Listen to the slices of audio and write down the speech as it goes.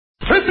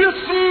If you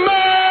smell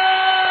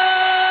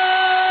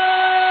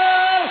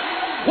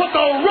what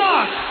The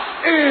Rock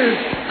is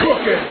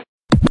cooking.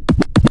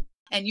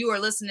 And you are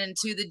listening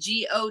to the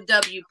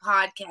GOW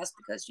podcast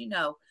because, you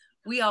know,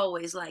 we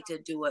always like to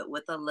do it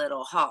with a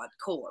little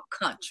hardcore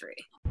country.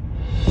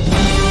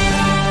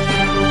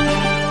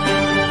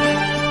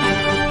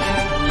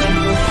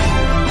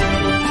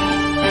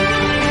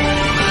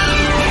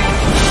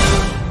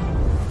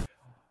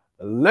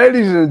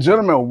 Ladies and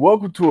gentlemen,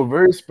 welcome to a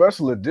very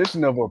special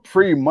edition of a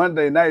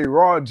pre-Monday Night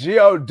Raw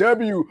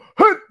GOW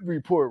Hood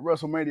Report,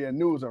 WrestleMania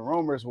news and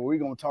rumors, where we're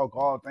going to talk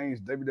all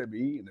things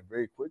WWE in a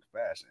very quick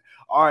fashion.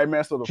 All right,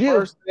 man, so the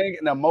first thing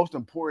and the most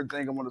important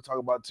thing I want to talk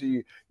about to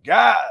you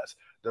guys,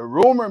 the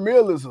rumor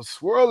mill is a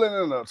swirling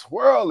and a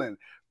twirling.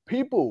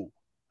 People,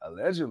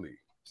 allegedly,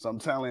 some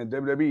talent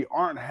in WWE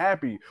aren't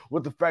happy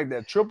with the fact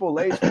that Triple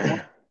H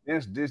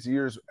against this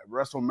year's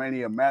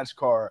WrestleMania match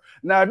card.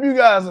 Now, if you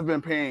guys have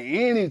been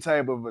paying any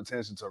type of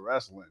attention to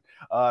wrestling,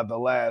 the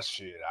last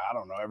shit, I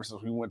don't know, ever since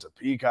we went to or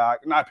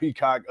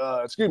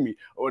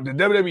the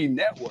WWE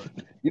Network,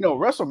 you know,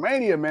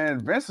 WrestleMania, man,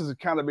 Vince has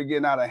kind of been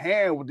getting out of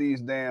hand with these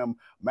damn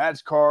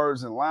match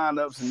cards and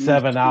lineups. And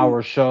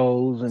 7-hour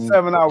shows and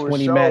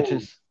 20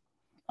 matches.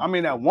 I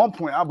mean, at one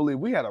point, I believe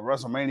we had a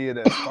WrestleMania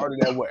that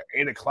started at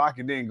 8 o'clock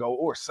and then go,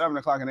 or 7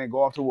 o'clock and then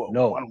go off to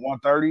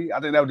 1:30.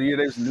 I think that was the year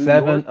they was in New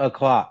 7 York.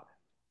 o'clock.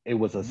 It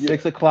was a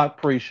 6 o'clock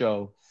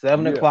pre-show,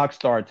 7 o'clock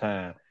start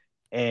time,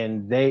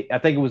 and I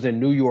think it was in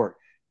New York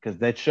because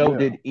that show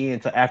didn't end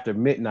until after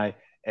midnight,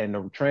 and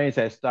the trains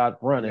had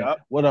stopped running.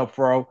 What up,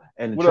 Fro?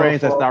 And the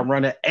trains had stopped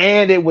running,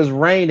 and it was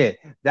raining.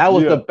 That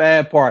was the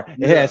bad part.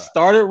 It had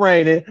started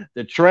raining,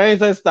 the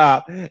trains had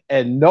stopped,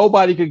 and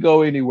nobody could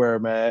go anywhere,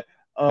 man.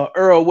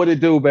 Earl, what it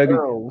do, baby?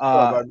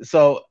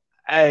 So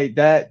hey,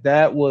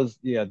 that was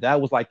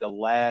like the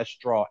last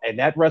straw. And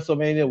that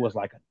WrestleMania was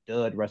like a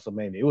dud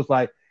WrestleMania. It was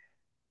like,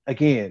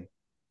 again,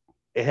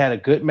 it had a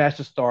good match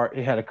to start.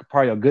 It had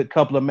probably a good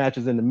couple of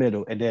matches in the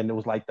middle, and then it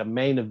was like the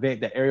main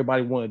event that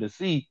everybody wanted to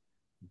see,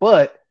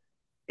 but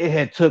it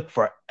had took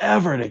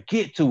forever to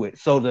get to it.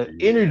 So the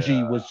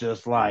energy was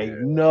just like,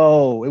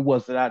 no, it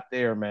wasn't out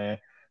there, man.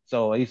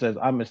 So he says,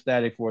 I'm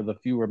ecstatic for the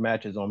fewer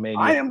matches on Mania.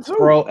 I am too,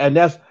 bro. And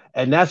that's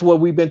what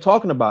we've been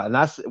talking about.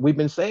 And we've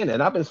been saying it.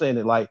 And I've been saying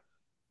it, like,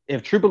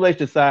 if Triple H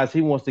decides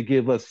he wants to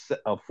give us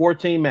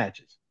 14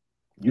 matches,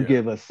 you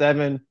give us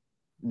 6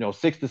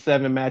 to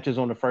 7 matches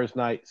on the first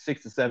night,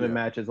 6 to 7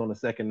 matches on the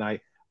second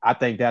night. I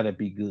think that'd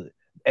be good.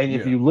 And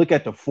if you look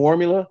at the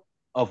formula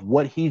of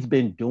what he's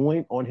been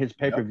doing on his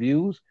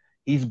pay-per-views,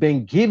 he's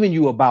been giving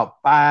you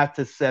about 5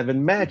 to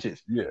 7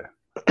 matches. Yeah.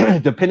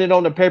 Depending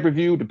on the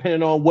pay-per-view,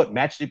 depending on what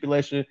match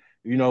stipulation,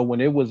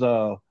 when it was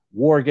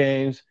War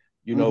Games,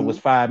 it was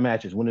 5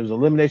 matches. When it was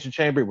Elimination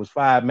Chamber, it was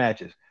 5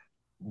 matches.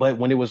 But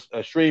when it was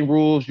Extreme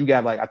Rules, you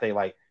got I think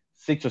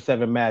 6 or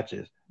 7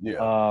 matches.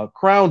 Yeah.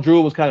 Crown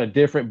Jewel was kind of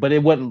different, but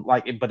it wasn't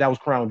but that was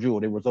Crown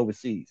Jewel. It was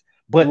overseas.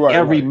 But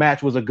every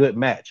match was a good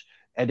match.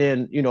 And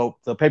then,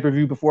 the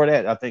pay-per-view before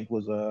that, I think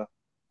was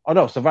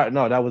Survivor.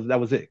 No, that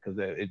was it, because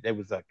it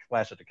was a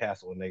Clash at the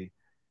Castle, and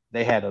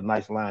they had a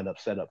nice lineup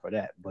set up for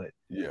that. But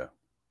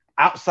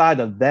outside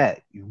of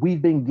that,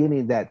 we've been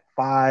getting that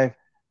 5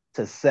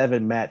 to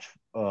 7 match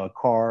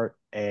card,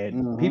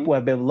 and people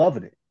have been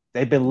loving it.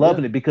 They've been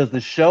loving it because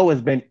the show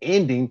has been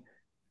ending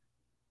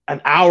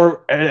an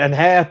hour and a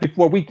half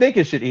before we think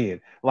it should end.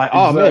 Like,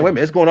 oh man, wait a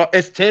minute, it's going off.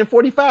 It's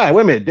 10:45.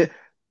 Wait a minute,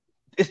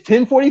 it's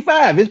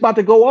 10:45. It's about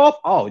to go off.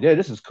 Oh yeah,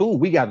 this is cool.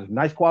 We got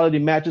nice quality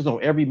matches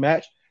on every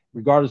match,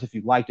 regardless if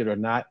you liked it or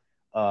not.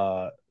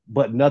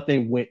 But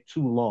nothing went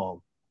too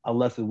long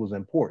unless it was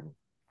important.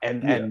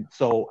 And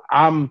so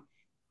I'm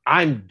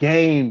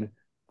game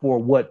for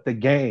what the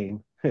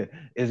game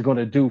is going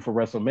to do for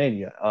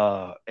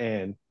WrestleMania.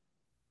 And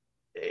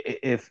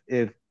if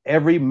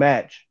every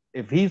match,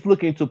 if he's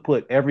looking to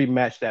put every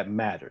match that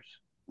matters,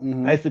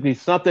 basically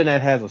something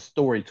that has a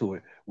story to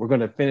it, we're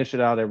going to finish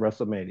it out at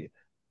WrestleMania.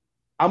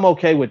 I'm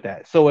okay with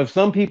that. So if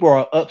some people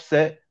are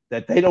upset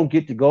that they don't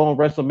get to go on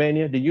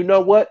WrestleMania, then you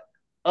know what?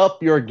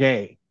 Up your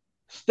game.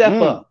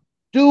 Step up.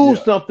 Do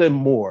something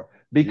more.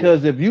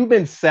 Because if you've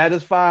been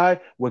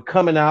satisfied with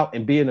coming out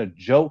and being a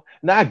joke,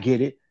 now I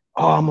get it.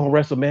 Oh, I'm on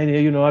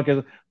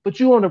WrestleMania, but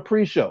you on the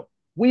pre-show.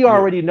 We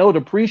already know the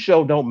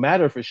pre-show don't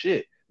matter for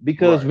shit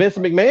because Vince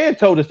McMahon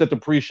told us that the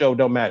pre-show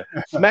don't matter.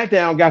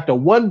 SmackDown got the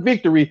one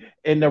victory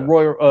in the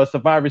Royal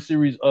Survivor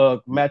Series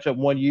matchup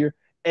one year,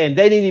 and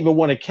they didn't even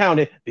want to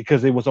count it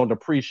because it was on the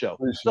pre-show.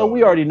 So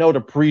we already know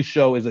the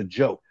pre-show is a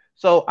joke.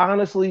 So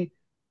honestly,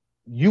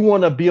 you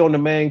want to be on the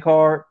main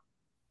card,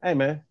 hey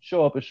man,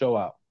 show up and show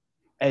out.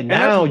 And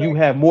now you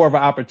have more of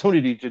an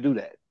opportunity to do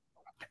that.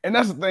 And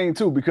that's the thing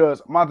too,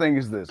 because my thing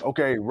is this.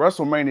 Okay,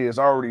 WrestleMania is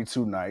already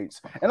 2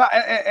 nights, and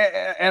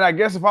I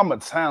guess if I'm a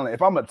talent,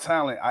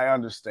 I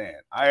understand.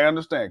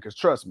 Because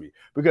trust me,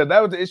 because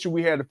that was the issue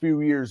we had a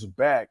few years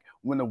back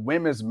when the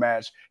women's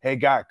match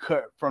had got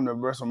cut from the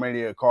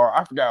WrestleMania card.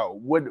 I forgot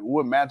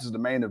what match is the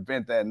main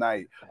event that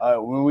night.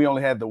 When we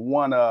only had the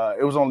one,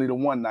 it was only the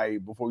one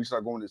night before we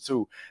started going to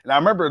 2. And I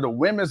remember the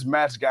women's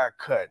match got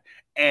cut,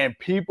 and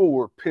people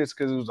were pissed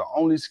because it was the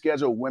only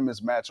scheduled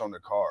women's match on the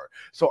card.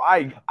 So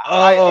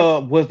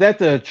was that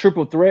the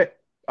triple threat?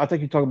 I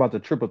think you're talking about the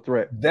triple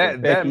threat.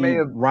 That Becky, may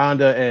have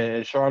Ronda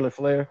and Charlotte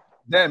Flair.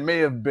 That may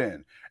have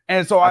been,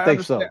 and so I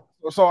understand.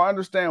 So I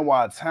understand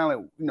why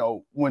talent,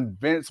 when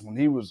Vince, when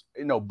he was,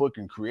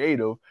 booking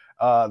creative,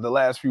 the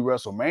last few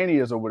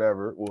WrestleManias or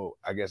whatever, well,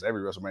 I guess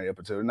every WrestleMania up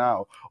until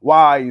now,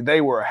 why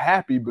they were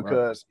happy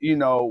because,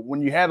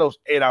 when you had those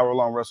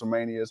 8-hour-long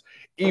WrestleManias,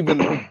 even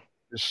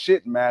the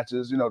shit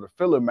matches, the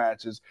filler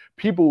matches,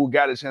 people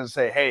got a chance to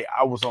say, hey,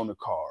 I was on the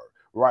card,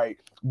 right?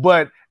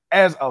 But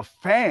as a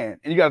fan,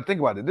 and you got to think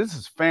about it, this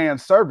is fan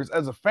service.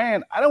 As a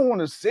fan, I don't want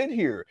to sit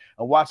here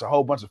and watch a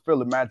whole bunch of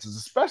filler matches,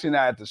 especially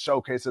now at the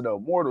Showcase of the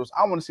Immortals.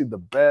 I want to see the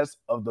best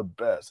of the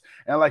best.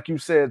 And like you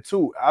said,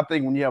 too, I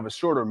think when you have a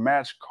shorter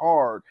match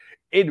card,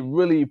 it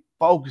really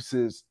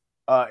focuses,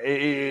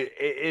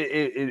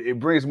 it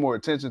brings more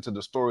attention to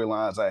the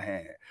storylines at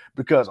hand.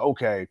 Because,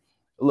 okay,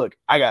 look,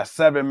 I got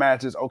 7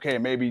 matches. Okay,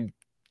 maybe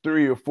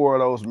 3 or 4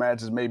 of those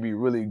matches may be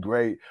really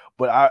great.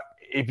 But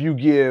if you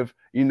give,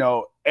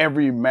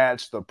 every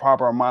match the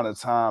proper amount of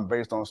time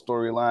based on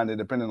storyline and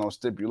depending on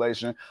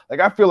stipulation. Like,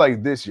 I feel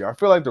like this year, I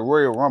feel like the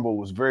Royal Rumble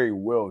was very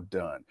well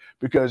done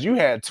because you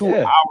had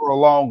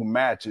 2-hour-long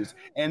matches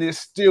and it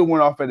still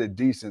went off at a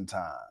decent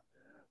time.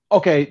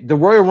 Okay, the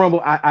Royal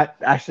Rumble,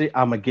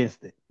 I'm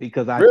against it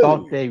because I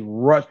thought they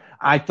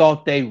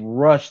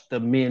rushed the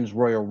men's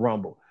Royal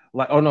Rumble.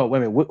 Like, oh no,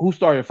 wait a minute, who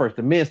started first?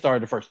 The men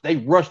started first. They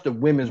rushed the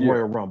women's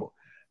Royal Rumble.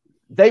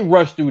 They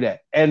rushed through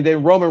that, and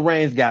then Roman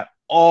Reigns got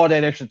all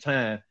that extra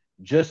time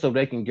just so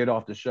they can get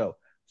off the show.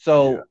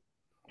 So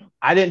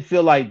I didn't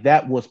feel like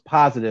that was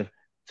positive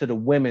to the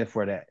women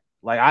for that.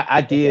 Like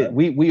I did.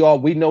 We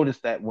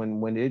noticed that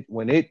when it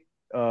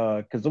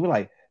because we're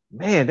like,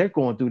 man, they're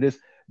going through this.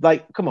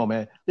 Like, come on,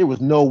 man. There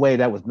was no way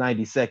that was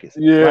 90 seconds.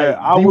 Yeah,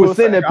 right? You were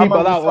sending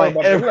people out like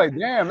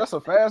damn, that's a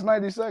fast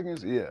 90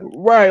 seconds. Yeah,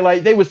 right.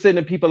 Like they were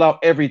sending people out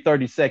every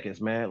 30 seconds,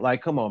 man.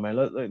 Like, come on,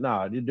 man.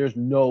 Nah, there's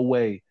no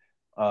way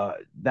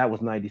that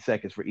was 90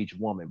 seconds for each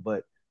woman.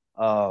 But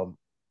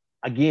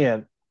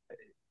again,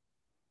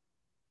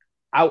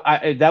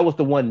 I that was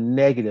the one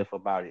negative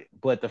about it.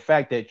 But the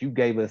fact that you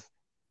gave us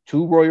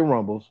 2 Royal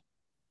Rumbles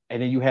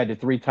and then you had the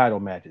 3 title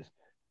matches.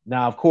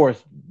 Now, of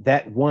course,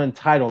 that one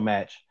title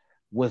match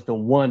was the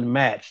one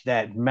match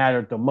that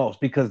mattered the most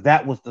because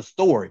that was the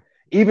story,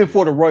 even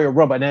for the Royal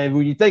Rumble. And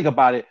when you think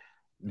about it,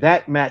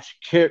 that match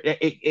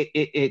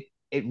it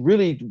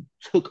really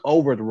took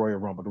over the Royal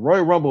Rumble. The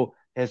Royal Rumble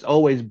has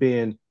always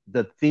been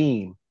the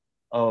theme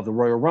of the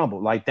Royal Rumble.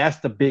 Like that's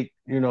the big,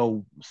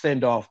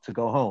 send off to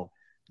go home.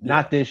 Yeah.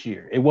 Not this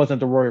year. It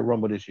wasn't the Royal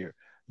Rumble this year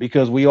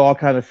because we all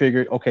kind of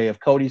figured, okay, if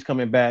Cody's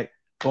coming back,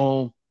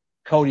 boom,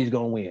 Cody's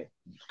gonna win.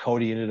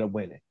 Cody ended up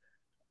winning.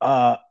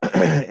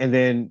 And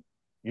then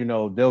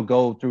they'll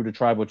go through the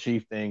tribal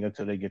chief thing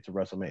until they get to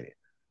WrestleMania,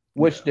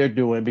 which they're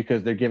doing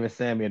because they're giving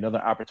Sammy another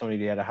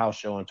opportunity at a house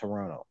show in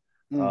Toronto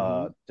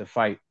to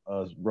fight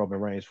Roman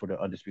Reigns for the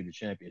Undisputed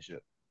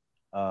Championship.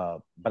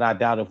 But I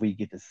doubt if we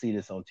get to see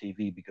this on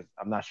TV because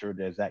I'm not sure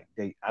the exact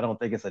date. I don't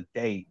think it's a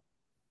day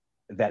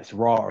that's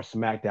Raw or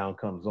SmackDown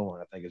comes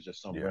on. I think it's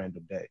just some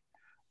random day.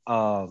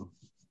 But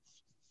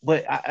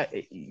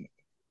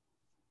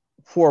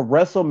for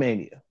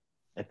WrestleMania,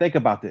 and think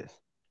about this.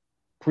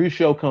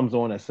 Pre-show comes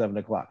on at 7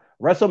 o'clock.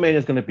 WrestleMania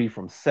is going to be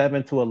from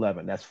 7 to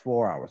 11. That's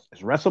 4 hours.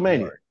 It's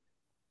WrestleMania. Right.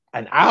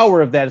 An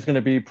hour of that is going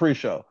to be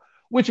pre-show,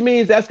 which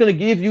means that's going to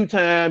give you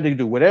time to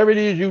do whatever it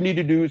is you need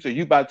to do. So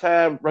by the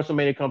time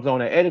WrestleMania comes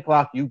on at 8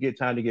 o'clock, you get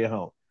time to get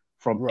home.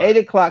 From 8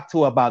 o'clock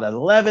to about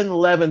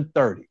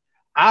 11:30.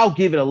 I'll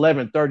give it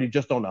 11:30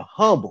 just on the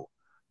humble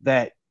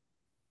that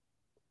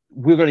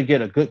we're going to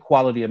get a good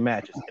quality of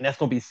matches. And that's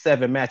going to be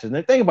 7 matches. And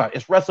then think about it.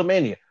 It's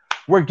WrestleMania.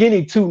 We're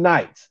getting 2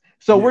 nights.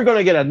 So we're going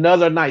to get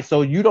another night.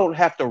 So you don't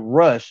have to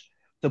rush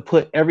to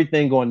put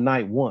everything on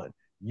night 1.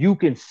 You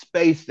can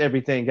space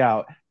everything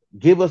out.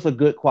 Give us a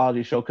good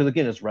quality show. Because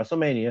again, it's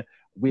WrestleMania.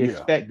 We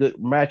expect good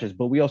matches,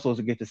 but we also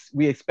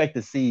expect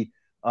to see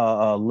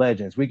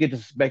legends. We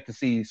expect to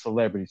see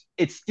celebrities.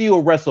 It's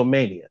still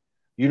WrestleMania.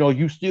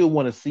 You still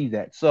want to see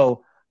that.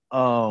 So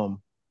Bro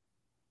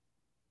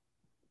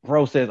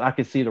says I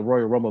can see the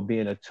Royal Rumble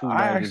being a 2-night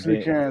I actually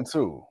event. Can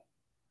too.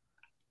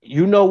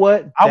 You know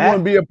what? I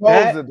wouldn't be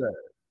opposed to that.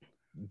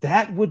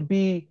 That would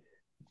be.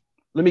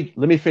 Let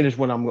me finish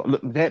when I'm.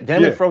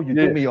 Damn it, Fro, you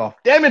threw me off.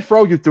 Damn it,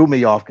 Fro, you threw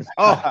me off. Because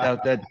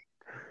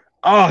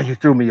you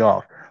threw me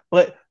off.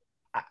 But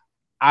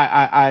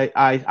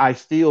I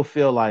still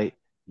feel like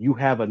you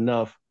have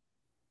enough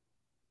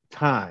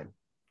time,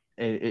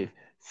 and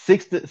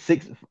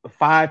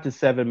 5 to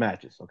 7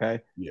 matches.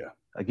 Okay. Yeah.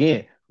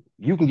 Again,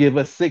 you can give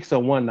us 6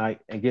 on one night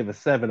and give us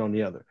 7 on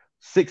the other.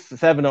 6 to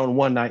 7 on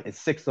one night and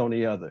 6 on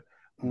the other.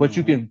 But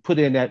you can put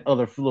in that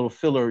other little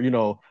filler,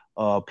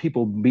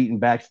 people meeting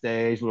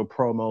backstage, little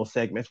promo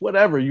segments,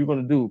 whatever you're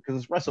going to do,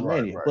 because it's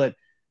WrestleMania. Right. But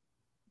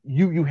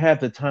you have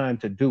the time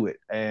to do it.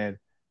 And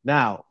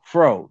now,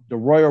 Fro, the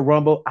Royal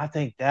Rumble, I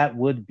think that's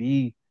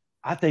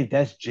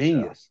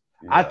genius.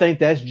 Yeah. I think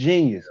that's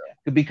genius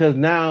because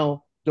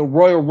now the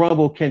Royal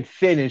Rumble can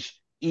finish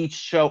each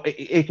show.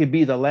 It could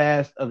be the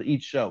last of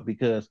each show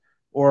because,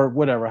 or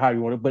whatever, how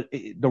you want it. But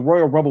the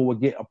Royal Rumble will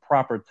get a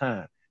proper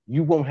time.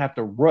 You won't have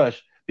to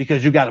rush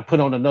because you got to put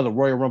on another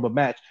Royal Rumble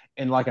match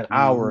in like an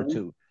hour or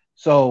two.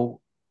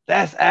 So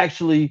that's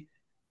actually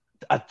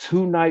a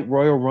 2-night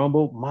Royal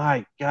Rumble.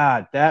 My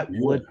God, that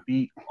would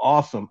be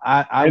awesome.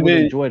 I would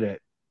enjoy that.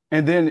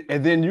 And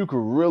then you could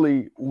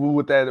really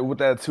with that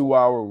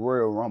 2-hour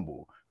Royal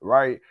Rumble,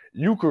 right?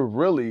 You could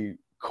really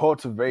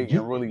cultivate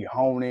and really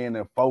hone in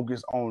and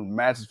focus on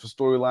matches for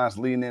storylines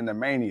leading into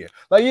Mania.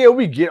 Like, yeah,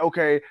 we get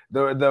the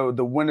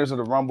winners of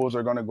the Rumbles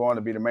are going to go on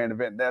to be the main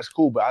event. That's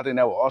cool, but I think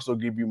that will also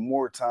give you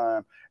more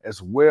time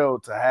as well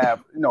to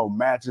have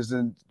matches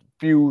and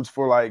feuds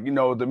for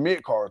the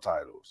mid-card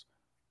titles.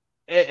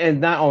 And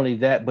not only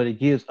that, but it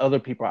gives other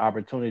people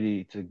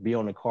opportunity to be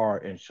on the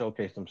card and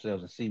showcase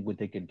themselves and see what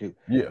they can do.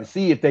 Yeah. To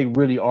see if they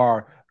really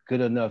are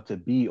good enough to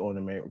be on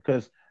the main.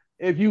 Because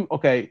if you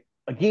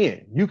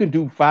again, you can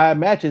do 5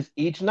 matches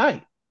each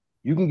night.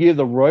 You can give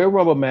the Royal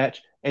Rumble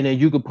match, and then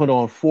you can put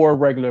on 4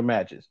 regular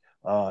matches,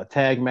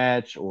 tag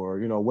match or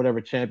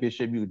whatever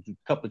championship. You could do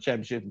a couple of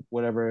championships,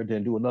 whatever,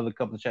 then do another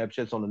couple of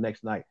championships on the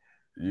next night.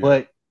 Yeah.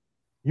 But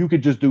you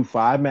could just do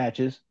 5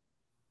 matches.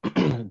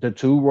 The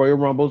 2 Royal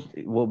Rumbles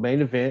will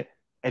main event,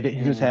 and then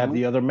you just have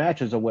the other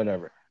matches or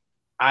whatever.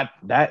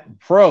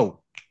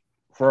 Fro,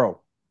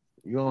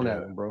 you on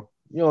that one, bro?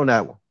 You on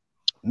that one?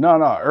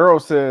 No. Earl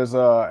says,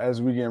 as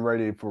we getting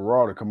ready for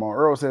Raw to come on,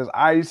 Earl says,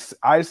 I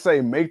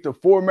say make the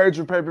 4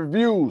 major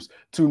pay-per-views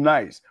 2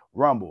 nights: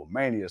 Rumble,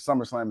 Mania,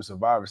 SummerSlam, and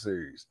Survivor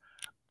Series.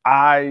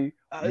 The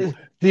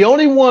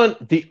only one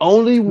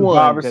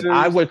that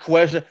I would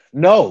question.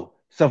 No,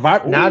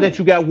 Survivor. Now that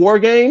you got War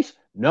Games,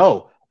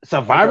 no.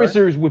 Survivor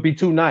Series would be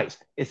 2 nights.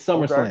 It's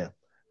SummerSlam. Okay.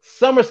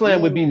 SummerSlam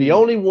would be the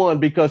only one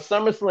because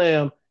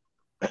SummerSlam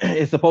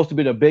is supposed to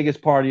be the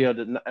biggest party of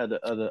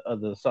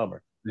the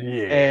summer.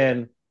 Yeah.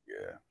 And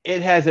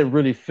it hasn't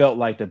really felt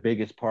like the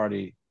biggest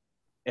party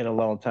in a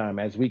long time.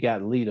 As we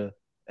got Lita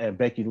and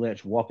Becky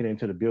Lynch walking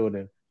into the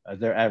building as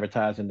they're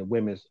advertising the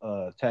women's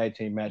tag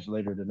team match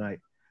later tonight,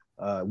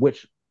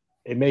 which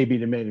it may be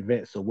the main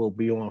event, so we'll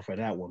be on for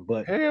that one.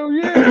 But hell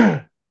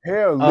yeah,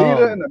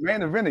 Lita in the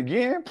main event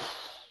again.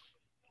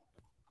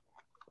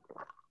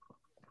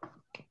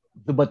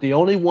 But the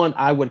only one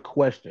I would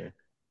question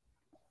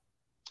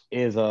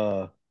is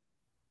SummerSlam.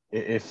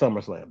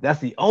 That's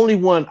the only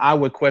one I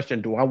would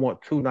question. Do I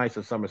want 2 nights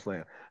of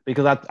SummerSlam?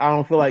 Because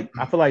I feel like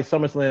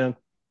SummerSlam,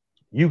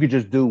 you could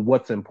just do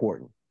what's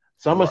important.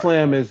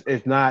 SummerSlam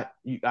is not.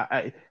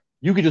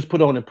 You could just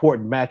put on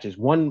important matches.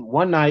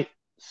 One night,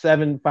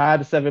 5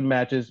 to 7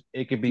 matches.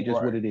 It could be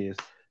just what it is,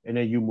 and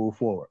then you move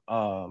forward.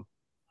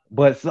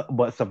 But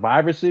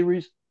Survivor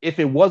Series, if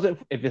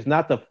it's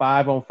not the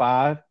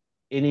 5-on-5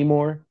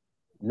 anymore.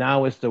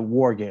 Now it's the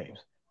War Games.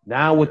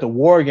 Now with the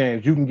War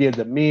Games, you can give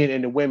the men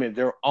and the women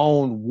their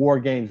own War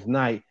Games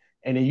night,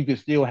 and then you can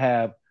still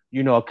have,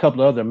 a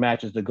couple of other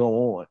matches to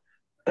go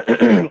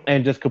on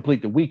and just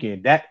complete the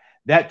weekend. That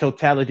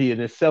totality in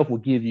itself will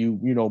give you,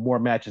 more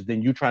matches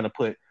than you trying to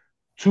put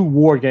 2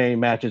 War Game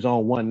matches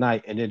on one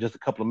night and then just a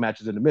couple of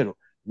matches in the middle.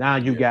 Now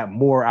you got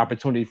more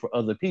opportunity for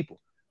other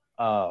people.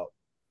 The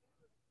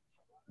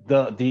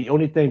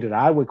only thing that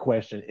I would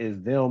question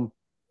is them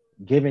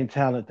giving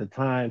talent the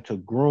time to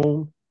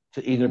groom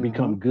to either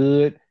become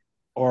good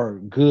or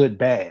good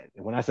bad.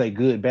 And when I say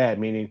good bad,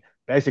 meaning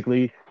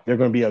basically they're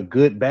going to be a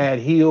good bad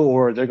heel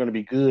or they're going to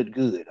be good,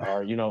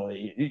 or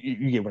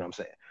you get what I'm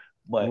saying.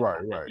 But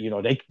right.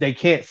 They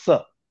can't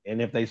suck,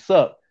 and if they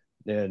suck,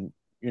 then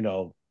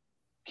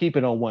keep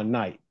it on one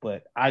night.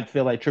 But I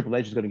feel like Triple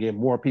H is going to give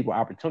more people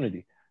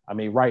opportunity. I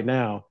mean, right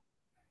now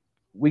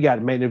we got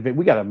a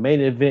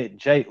main event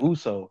Jey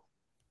Uso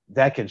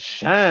that can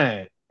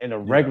shine in a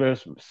regular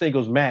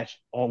singles match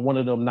on one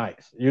of them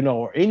nights,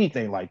 or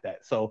anything like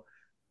that. So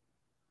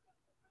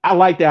I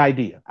like the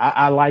idea.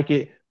 I like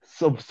it.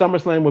 So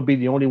SummerSlam would be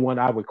the only one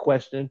I would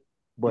question.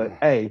 But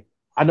hey,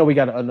 I know we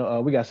got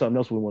something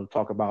else we want to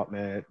talk about,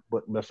 man.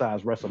 But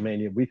besides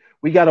WrestleMania,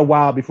 we got a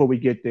while before we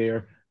get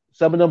there.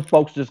 Some of them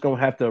folks just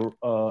gonna have to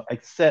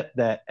accept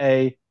that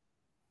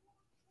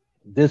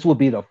this will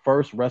be the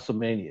first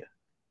WrestleMania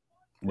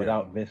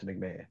without Vince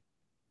McMahon.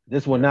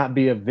 This will not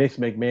be a Vince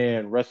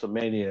McMahon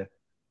WrestleMania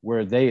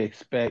where they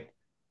expect,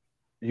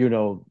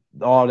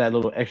 all that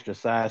little extra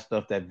side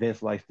stuff that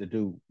Vince likes to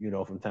do,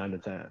 from time to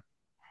time.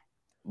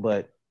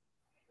 But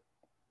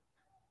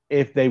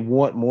if they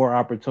want more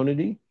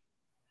opportunity,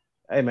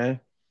 hey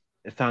man,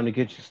 it's time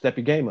to step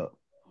your game up.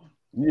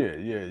 Yeah.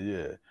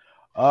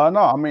 No,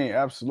 I mean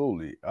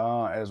absolutely.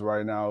 As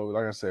right now,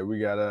 like I said, we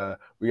got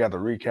the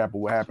recap of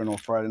what happened on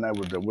Friday night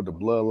with the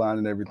bloodline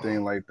and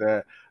everything like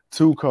that.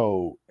 Too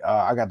cold.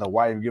 I got the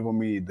wife giving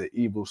me the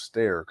evil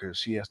stare because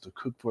she has to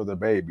cook for the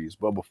babies.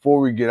 But before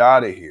we get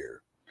out of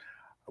here,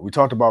 we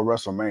talked about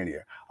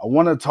WrestleMania. I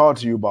want to talk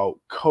to you about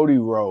Cody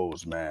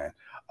Rhodes, man.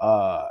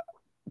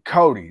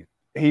 Cody,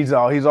 He's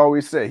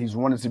always said he's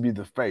wanted to be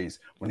the face.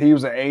 When he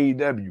was at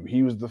AEW,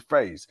 he was the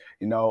face.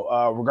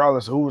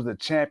 Regardless of who was the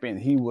champion,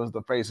 he was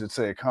the face of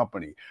said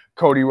company.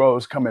 Cody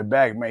Rhodes coming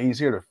back, man. He's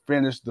here to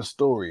finish the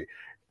story.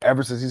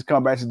 Ever since he's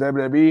come back to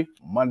WWE,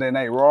 Monday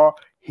Night Raw,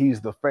 he's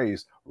the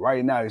face.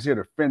 Right now, he's here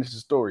to finish the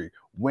story.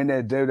 Win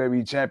that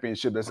WWE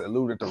championship that's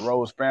eluded the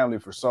Rhodes family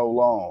for so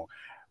long.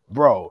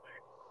 Bro,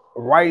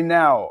 right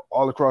now,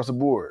 all across the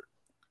board,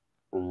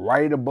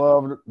 right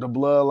above the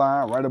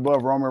bloodline, right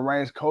above Roman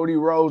Reigns, Cody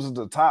Rhodes is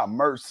the top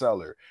merch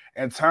seller.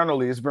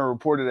 Internally, it's been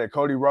reported that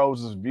Cody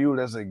Rhodes is viewed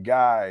as a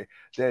guy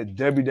that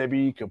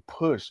WWE could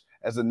push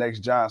as the next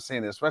John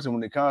Cena, especially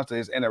when it comes to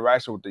his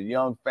interaction with the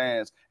young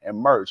fans and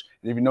merch.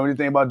 And if you know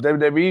anything about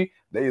WWE,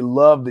 they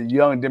love the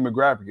young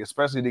demographic,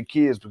 especially the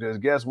kids, because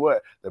guess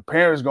what? The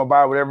parents going to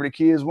buy whatever the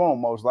kids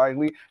want, most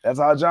likely. That's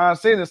how John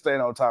Cena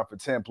stayed on top for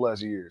 10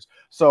 plus years.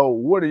 So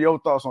what are your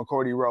thoughts on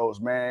Cody Rhodes,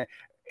 man?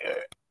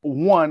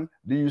 One,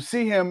 do you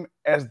see him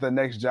as the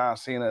next John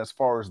Cena as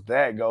far as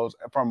that goes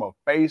from a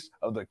face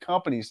of the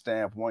company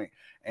standpoint?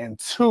 And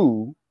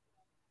two,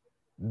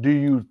 do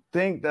you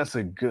think that's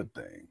a good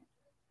thing?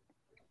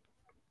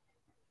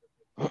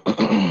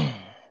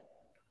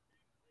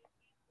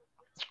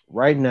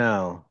 Right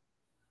now,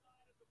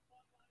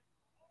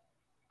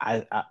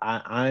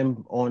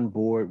 I'm on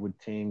board with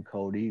Team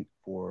Cody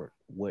for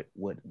what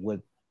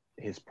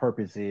his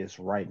purpose is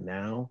right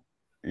now.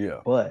 Yeah.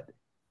 But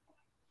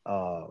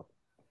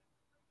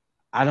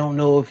I don't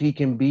know if he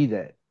can be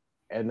that.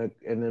 And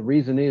the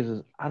reason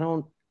is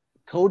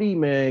Cody,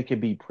 man, can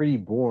be pretty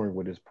boring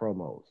with his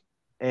promos.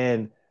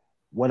 And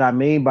what I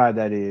mean by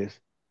that is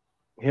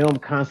him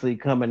constantly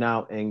coming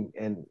out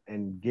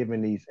and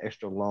giving these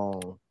extra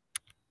long.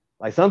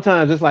 Like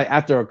sometimes it's like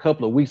after a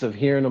couple of weeks of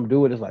hearing him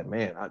do it, it's like,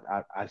 man,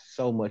 I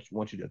so much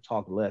want you to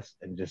talk less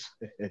and just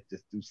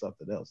do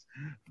something else.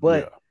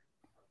 But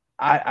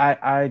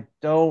yeah.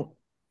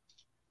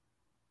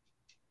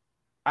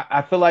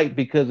 I feel like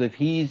because if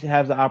he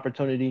has the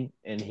opportunity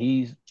and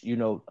he's,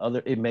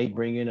 it may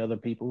bring in other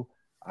people.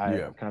 I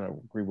kind of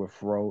agree with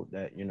Fro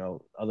that,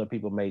 other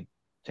people may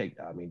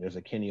there's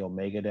a Kenny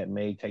Omega that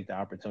may take the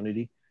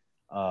opportunity.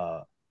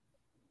 But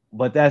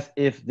that's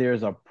if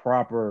there's a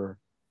proper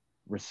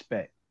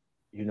respect,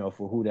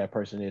 for who that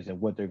person is and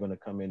what they're going to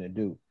come in and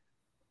do.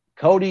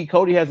 Cody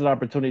has an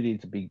opportunity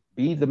to be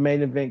the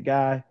main event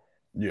guy.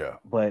 Yeah.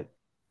 But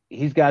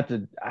he's got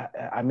to.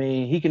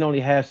 He can only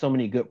have so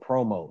many good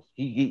promos.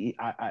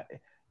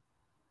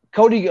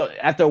 Cody,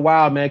 after a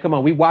while, man, come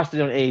on, we watched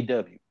it on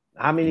AEW.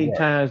 How many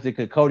times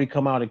did Cody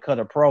come out and cut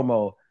a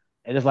promo,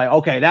 and it's like,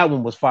 okay, that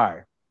one was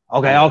fire.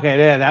 Okay,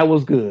 that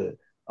was good.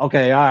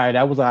 Okay, all right,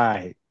 that was all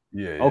right.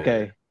 Yeah.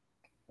 Okay.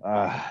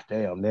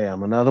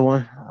 Damn, another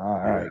one. All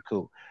right,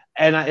 cool.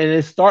 And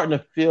it's starting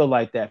to feel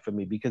like that for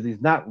me because he's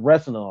not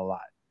wrestling a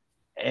lot,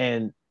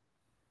 and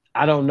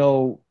I don't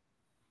know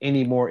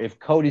anymore if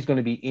Cody's going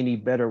to be any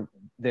better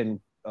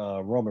than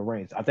Roman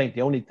Reigns. I think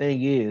the only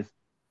thing is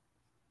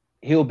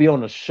he'll be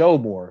on the show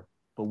more,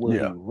 but will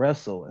he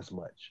wrestle as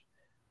much?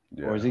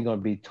 Yeah. Or is he going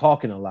to be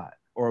talking a lot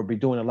or be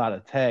doing a lot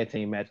of tag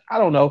team matches? I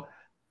don't know.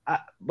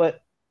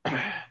 But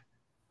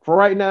for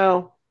right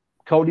now,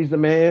 Cody's the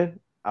man.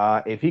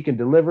 If he can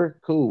deliver,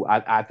 cool.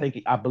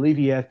 I believe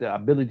he has the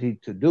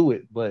ability to do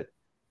it, but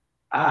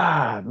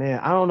man,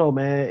 I don't know,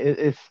 man.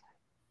 It's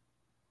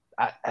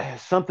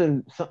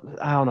something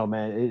I don't know,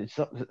 man.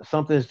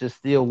 Something's just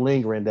still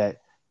lingering that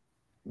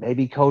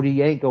maybe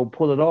Cody ain't gonna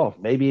pull it off.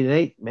 Maybe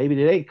it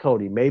ain't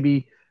Cody.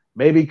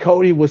 Maybe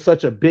Cody was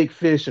such a big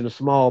fish in a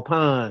small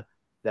pond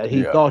that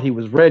he thought he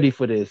was ready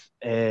for this.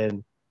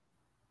 And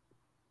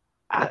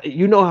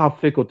you know how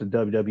fickle the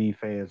WWE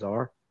fans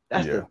are.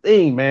 That's the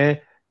thing, man.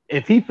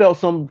 If he felt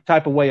some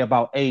type of way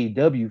about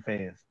AEW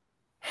fans,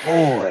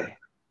 boy.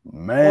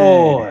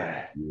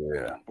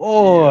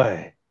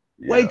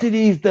 Wait till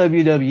these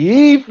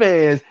WWE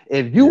fans.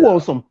 If you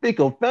want some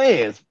fickle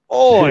fans,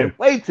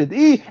 wait till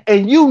these.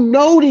 And you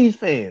know these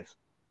fans.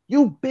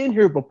 You've been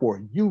here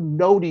before. You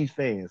know these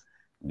fans.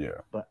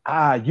 Yeah. But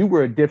you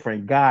were a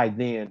different guy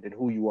then than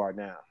who you are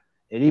now.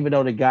 And even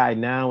though the guy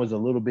now is a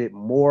little bit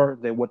more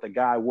than what the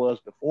guy was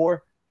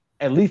before,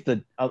 at least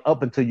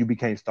up until you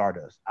became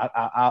Stardust,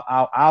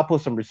 I'll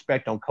put some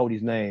respect on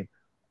Cody's name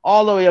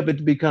all the way up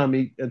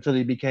until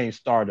he became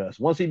Stardust.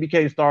 Once he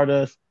became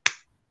Stardust,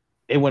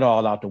 it went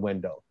all out the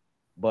window.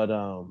 But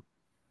I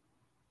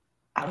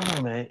don't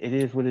know, man. It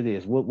is what it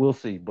is. We'll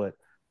see. But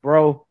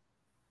bro,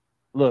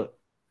 look,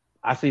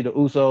 I see the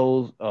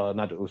Usos,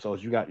 not the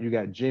Usos. You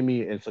got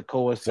Jimmy and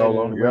Sikoa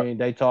Solo in the ring.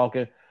 They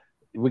talking.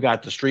 We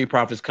got the Street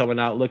Profits coming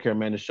out. Look here,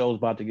 man. The show's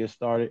about to get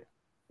started.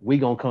 We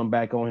gonna come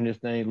back on this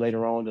thing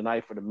later on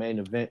tonight for the main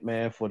event,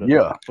 man. For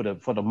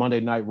the Monday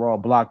Night Raw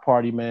block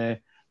party, man.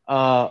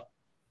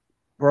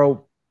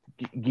 Bro,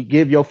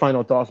 give your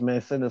final thoughts,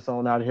 man. Send us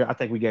on out of here. I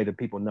think we gave the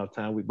people enough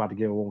time. We about to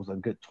give everyone a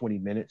good 20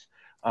 minutes.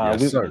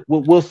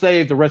 We'll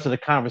save the rest of the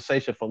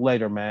conversation for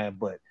later, man.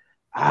 But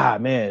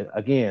man,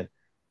 again,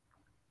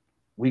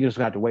 we just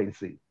got to wait and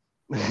see.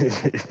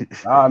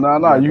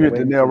 No. You hit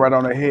the nail right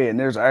on the head. And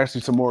there's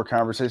actually some more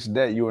conversation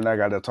that you and I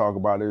got to talk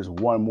about. There's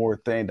one more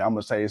thing that I'm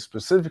gonna say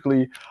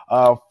specifically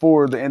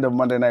for the end of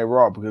Monday Night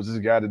Raw, because this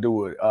got to do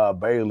with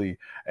Bayley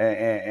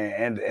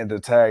and the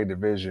tag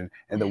division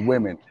and the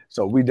women.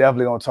 So we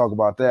definitely gonna talk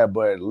about that.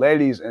 But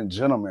ladies and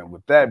gentlemen,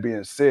 with that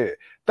being said,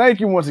 thank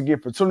you once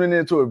again for tuning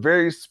in to a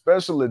very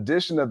special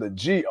edition of the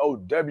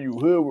GOW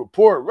Hood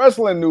Report,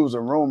 wrestling news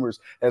and rumors,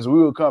 as we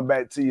will come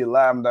back to you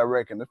live and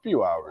direct in a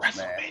few hours,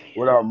 man,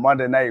 with our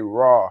Monday Night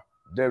Raw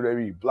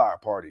WWE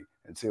block party.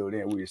 Until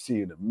then, we'll see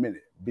you in a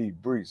minute. Be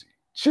breezy.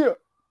 Chill.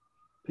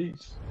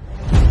 Peace.